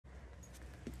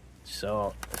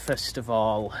So first of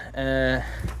all,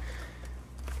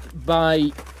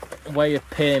 by way of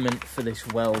payment for this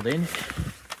welding,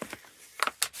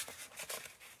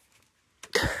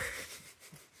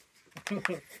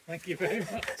 thank you very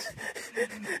much.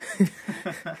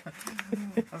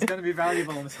 That's going to be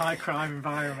valuable in this high crime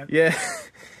environment. yeah,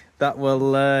 that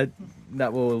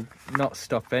will not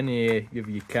stop any of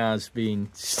your cars being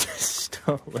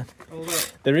stolen.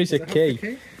 There is a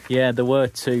key. Yeah, there were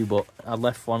two, but I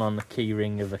left one on the key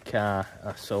ring of a car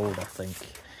I sold, I think.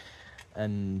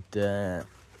 And there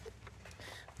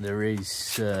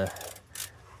is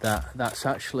that's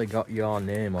actually got your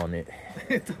name on it.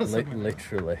 It does,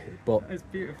 literally. But it's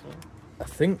beautiful. I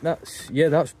think that's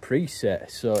preset,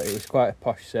 so it was quite a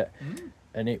posh set.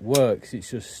 And it works.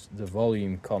 It's just the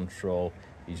volume control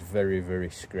is very, very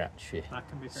scratchy. That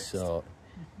can be fixed. So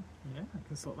yeah, I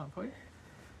can sort that for you.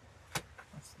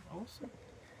 That's awesome.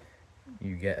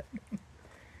 You get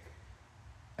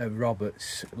a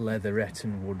Roberts leatherette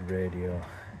and wood radio,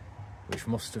 which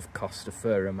must have cost a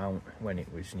fair amount when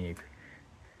it was new.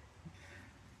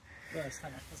 Let's go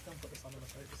and put this on the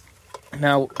page.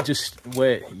 Now, just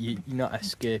wait, you're not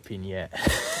escaping yet.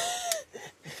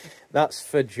 That's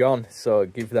for John, so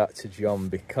give that to John,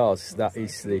 because that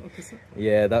is the,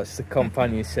 yeah, that's the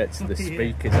companion set to the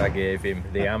speakers I gave him,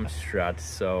 the Amstrad.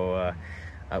 So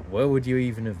where would you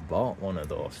even have bought one of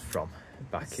those from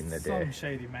back in the day? Some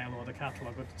shady mail order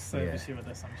catalogue would service you with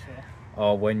this, I'm sure.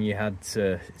 Or when you had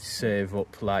to save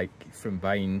up, like, from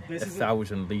buying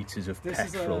 1,000 litres of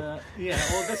petrol.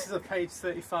 This is a page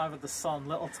 35 of the Sun,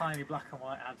 little tiny black and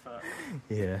white advert.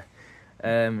 Yeah.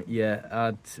 Yeah,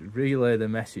 I'd relay the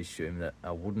message to him that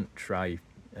I wouldn't try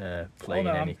playing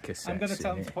any cassettes. I'm going to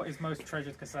tell him to put his most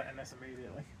treasured cassette in this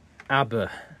immediately. ABBA.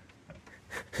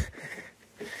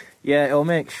 Yeah, it'll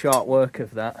make short work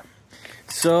of that.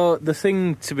 So the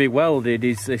thing to be welded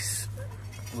is this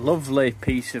lovely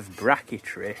piece of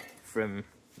bracketry from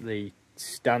the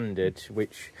Standard,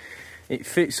 which it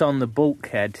fits on the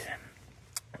bulkhead.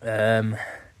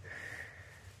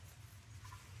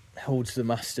 Holds the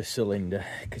master cylinder,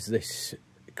 because this,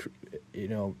 you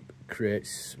know,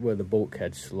 creates where the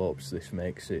bulkhead slopes. This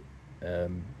makes it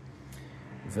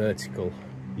vertical,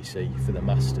 you see, for the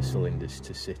master cylinders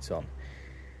to sit on.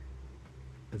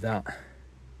 That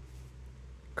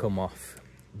come off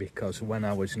because when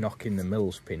I was knocking the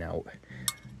mills pin out,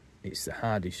 it's the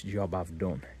hardest job I've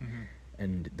done.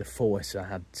 And the force I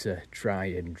had to try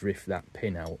and drift that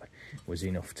pin out was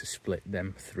enough to split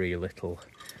them three little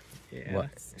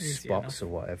spots or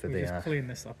whatever they are. Just clean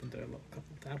this up and do a couple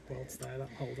of dab welds there that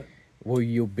hold it. Well,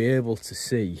 you'll be able to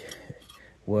see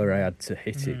where I had to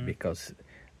hit it, because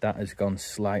that has gone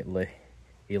slightly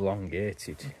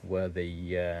elongated where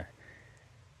the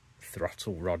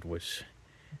throttle rod was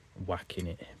whacking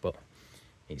it, but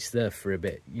it's there for a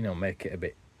bit, you know, make it a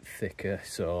bit thicker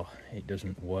so it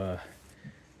doesn't wear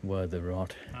the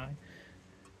rod. Aye.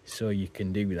 So you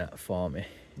can do that for me.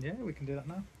 Yeah, we can do that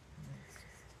now.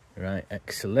 Right,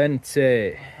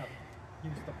 excelente.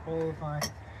 Used up all of my...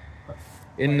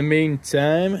 In the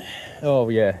meantime, oh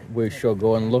yeah, we shall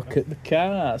go and look at the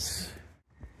cars.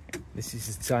 This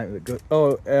is the type that goes.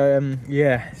 Oh,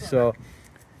 yeah. So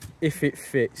if it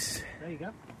fits. There you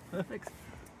go. Perfect.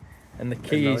 And the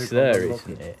key is there,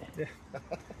 isn't it? Yeah.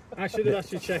 I should have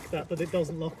actually checked that, but it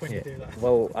doesn't lock when you do that.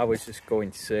 Well, I was just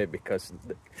going to say because.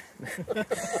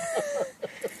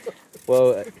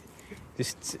 Well,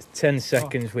 just 10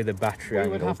 seconds with a battery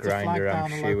angle grinder,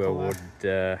 I'm sure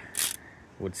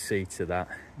would see to that.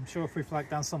 I'm sure if we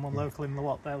flagged down someone local in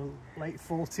the their late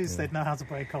 40s, they'd know how to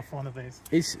break off one of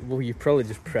these. Well, you probably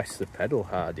just press the pedal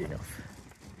hard enough.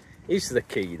 Is the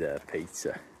key there,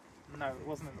 Peter? No, it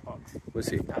wasn't in the box. Was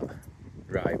it not?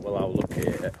 Right, well, I'll look at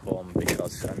it at home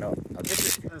because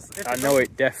I know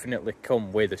it definitely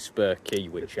come with a spare key,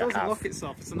 which I have. It doesn't lock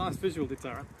itself. It's a nice visual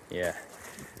deterrent. Yeah.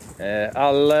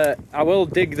 I will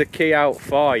dig the key out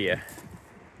for you.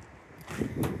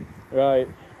 Right.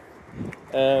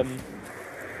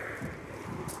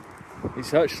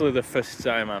 It's actually the first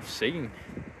time I've seen.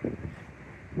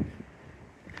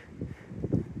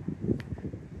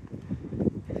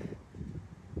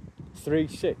 Three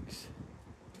 6.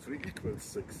 3 equals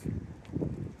 6.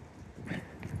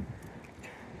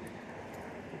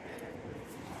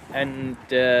 And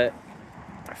a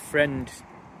friend,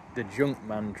 the junk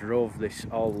man, drove this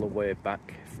all the way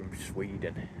back from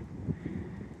Sweden.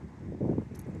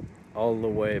 All the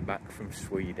way back from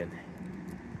Sweden.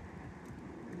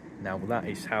 Now that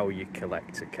is how you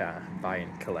collect a car, buy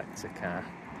and collect a car.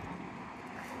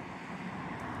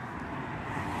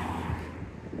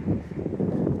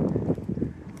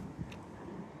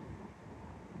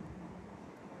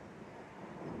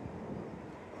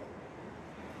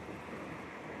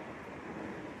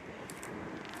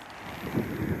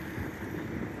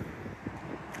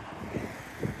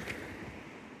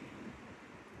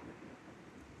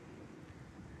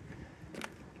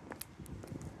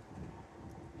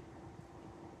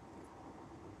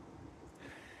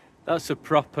 That's a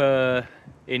proper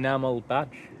enamel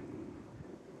badge.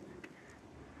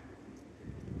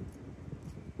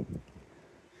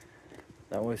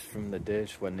 That was from the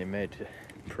days when they made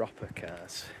proper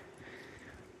cars.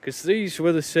 Because these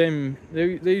were the same,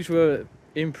 these were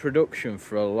in production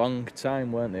for a long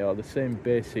time, weren't they? Or the same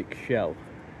basic shell.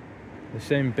 The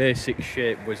same basic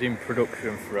shape was in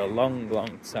production for a long,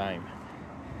 long time.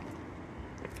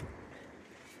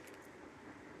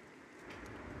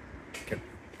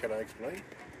 Can I explain?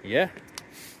 Yeah.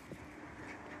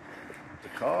 The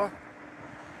car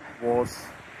was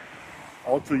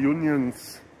Auto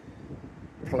Union's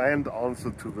planned answer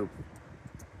to the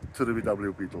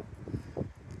VW Beetle,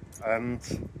 and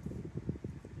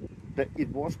it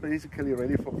was basically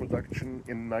ready for production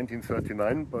in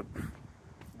 1939, but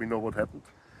we know what happened.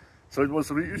 So it was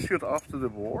reissued after the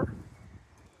war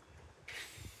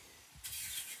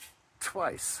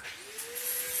twice.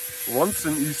 Once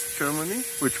in East Germany,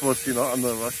 which was, you know,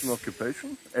 under Russian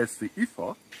occupation, as the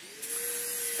IFA,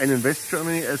 and in West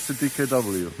Germany as the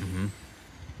DKW. Mm-hmm.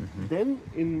 Mm-hmm. Then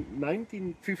in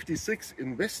 1956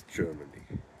 in West Germany,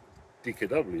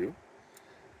 DKW,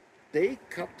 they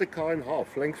cut the car in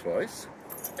half lengthwise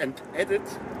and added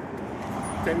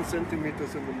 10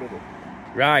 centimeters in the middle.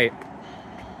 Right.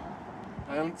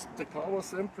 And the car was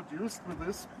then produced with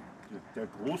this, der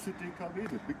große DKW,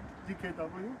 the big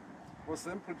DKW, was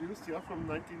then produced here from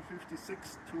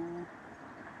 1956 to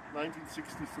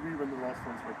 1963 when the last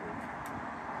ones were built.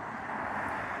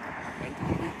 And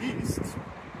in the east,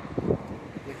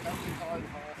 they cut the car in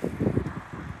half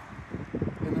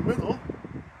in the middle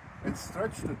and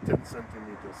stretched it 10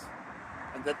 centimeters.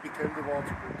 And that became the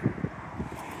Wartburg.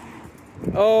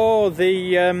 Oh,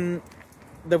 the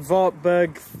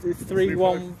Wartburg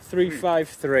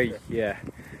 31353, yeah.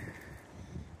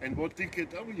 And what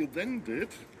DKW then did,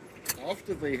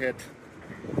 after they had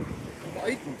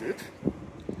widened it,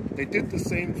 they did the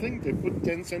same thing. They put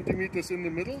 10 centimeters in the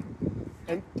middle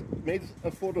and made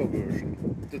a photo version.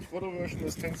 The photo version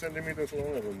is 10 centimeters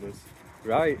longer than this.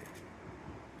 Right.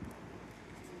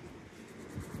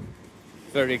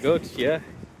 Very good, yeah.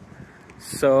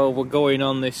 So we're going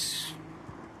on this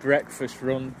breakfast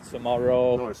run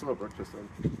tomorrow. No, it's not a breakfast run.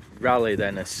 Rally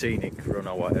then, a scenic run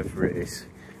or whatever it is.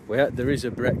 There is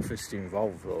a breakfast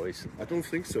involved though, isn't there? I don't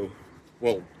think so.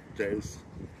 Well, there is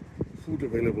food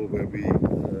available where we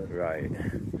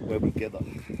where we gather.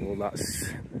 Well,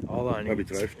 that's all I need.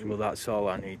 Well, that's all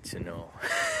I need to know.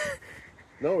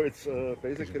 No, it's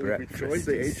basically we join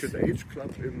the H&H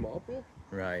club in Marble.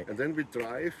 Right. And then we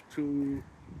drive to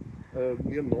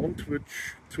near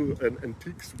Nantwich to an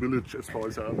antiques village, as far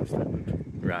as I understand it.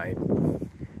 Right.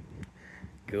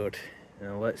 Good.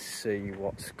 Now let's see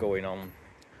what's going on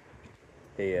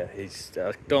here.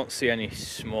 I don't see any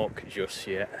smoke just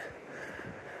yet.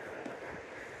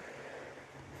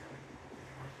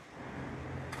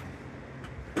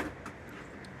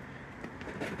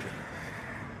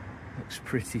 Looks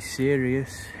pretty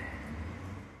serious.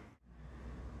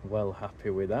 Well, happy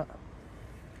with that.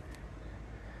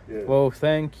 Yeah. Well,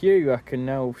 thank you. I can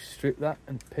now strip that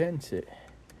and paint it,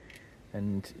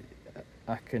 and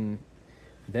I can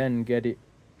then get it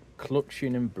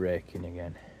clutching and braking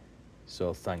again.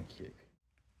 So thank you.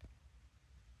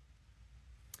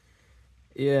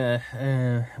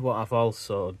 Yeah, what I've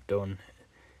also done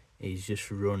is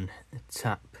just run a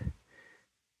tap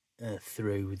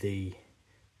through the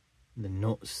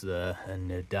nuts there and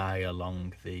the dye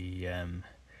along the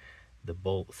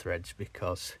bolt threads,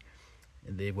 because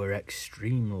they were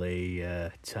extremely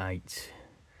tight.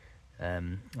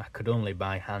 I could only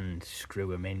by hand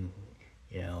screw them in,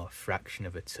 you know, a fraction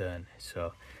of a turn.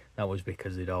 So that was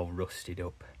because they'd all rusted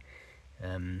up.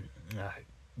 I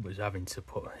was having to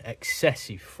put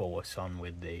excessive force on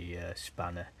with the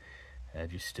spanner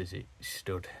just as it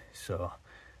stood. So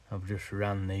I've just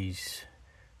ran these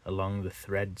along the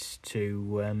threads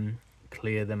to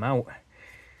clear them out.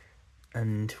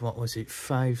 And what was it,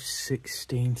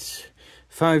 5/16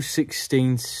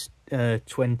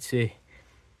 20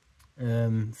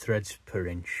 threads per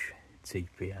inch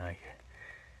TPI.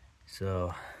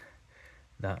 So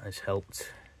that has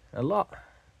helped a lot.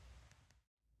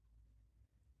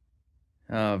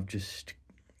 I've just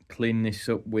cleaned this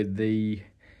up with the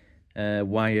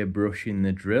wire brush in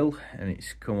the drill, and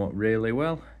it's come up really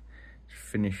well.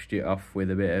 Finished it off with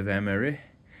a bit of emery.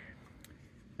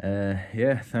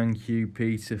 Yeah, thank you,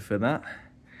 Peter, for that.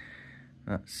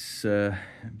 That's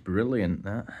brilliant,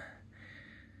 that.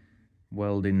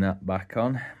 Welding that back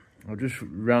on. I just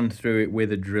ran through it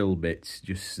with a drill bit,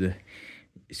 just the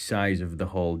size of the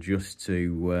hole, just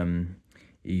to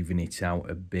even it out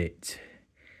a bit.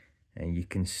 and you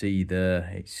can see there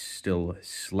it's still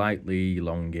slightly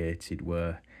elongated,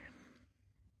 where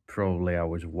probably I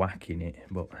was whacking it,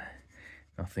 but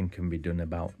nothing can be done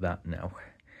about that now.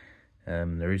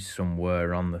 There is some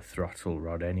wear on the throttle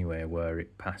rod anyway where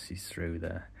it passes through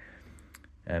there.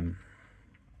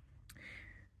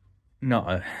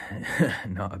 Not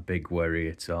a big worry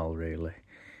at all, really.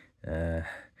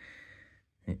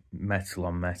 Metal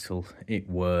on metal, it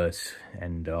wears,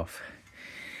 end off.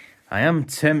 I am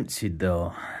tempted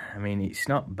though. I mean, it's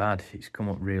not bad, it's come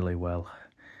up really well.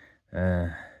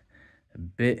 A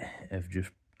bit of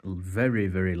just very,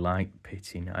 very light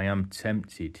pitting. I am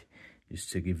tempted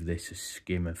just to give this a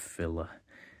skim of filler,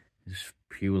 just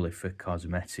purely for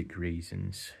cosmetic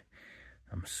reasons.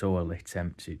 I'm sorely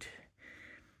tempted.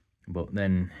 But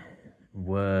then,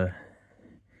 where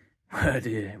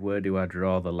do I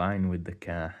draw the line with the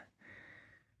car?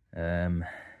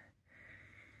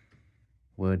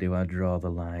 Where do I draw the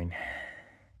line?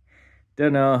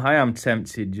 Don't know. I am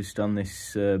tempted just on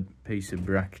this piece of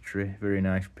bracketry. Very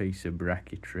nice piece of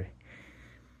bracketry.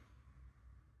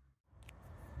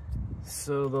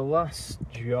 So the last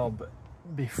job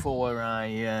before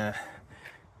I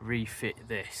refit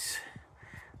this,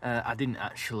 I didn't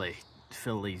actually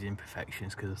fill these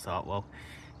imperfections because I thought, well,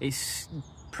 it's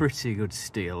pretty good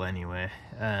steel anyway,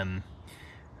 and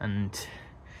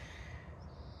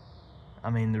I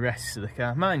mean the rest of the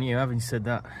car, mind you, having said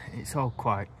that, it's all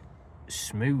quite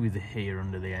smooth here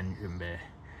under the engine bay.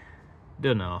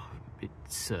 Don't know,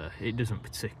 it doesn't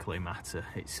particularly matter,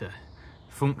 it's a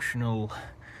functional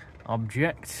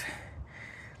object.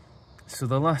 So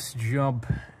the last job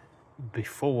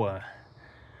before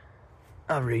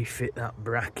I refit that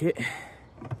bracket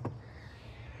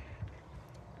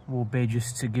will be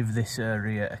just to give this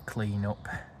area a clean up,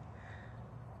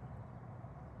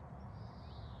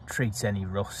 treat any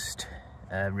rust,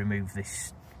 remove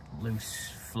this loose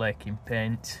flaking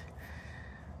paint,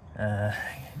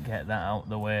 get that out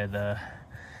the way there,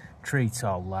 treat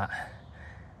all that,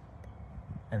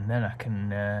 and then I can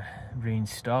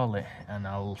reinstall it, and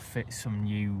I'll fit some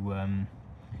new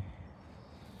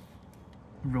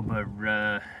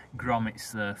rubber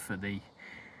grommets there for the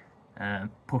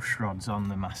push rods on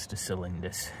the master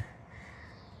cylinders.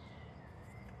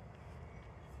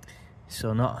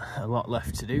 So not a lot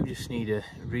left to do, just need a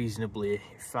reasonably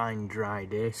fine dry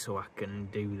day so I can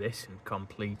do this and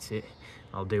complete it.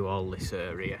 I'll do all this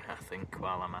area, I think,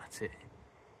 while I'm at it,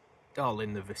 all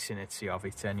in the vicinity of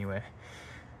it anyway.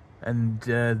 And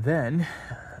then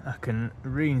I can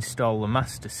reinstall the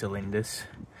master cylinders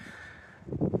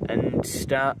and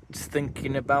start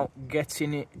thinking about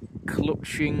getting it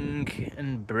clutching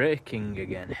and braking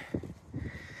again,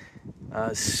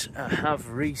 as I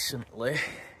have recently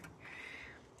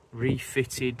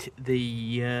refitted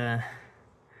the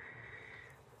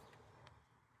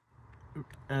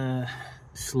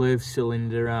slave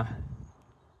cylinder. I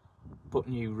put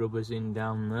new rubbers in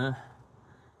down there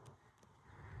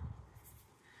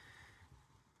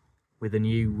with a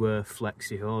new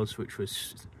flexi hose, which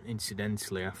was,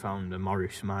 incidentally, I found a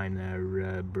Morris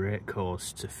Minor brake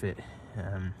hose to fit.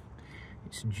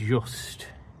 It's just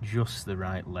the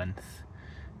right length,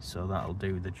 so that'll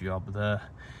do the job there.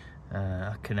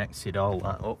 I connected all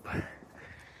that up.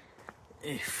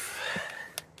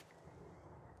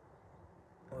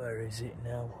 Where is it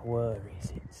now? Where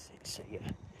is it? It's here.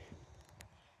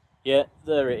 Yeah,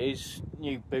 there it is.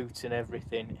 New boot and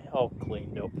everything, all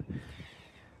cleaned up.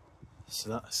 So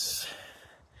that's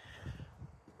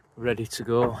ready to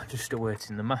go, just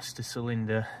awaiting the master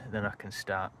cylinder, then I can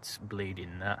start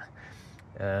bleeding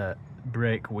that.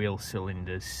 Brake wheel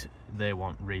cylinders, they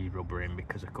want re-rubbering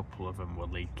because a couple of them were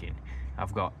leaking.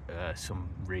 I've got some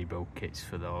rebuild kits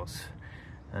for those,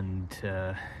 and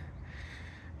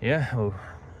yeah, I'll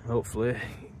hopefully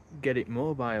get it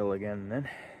mobile again then.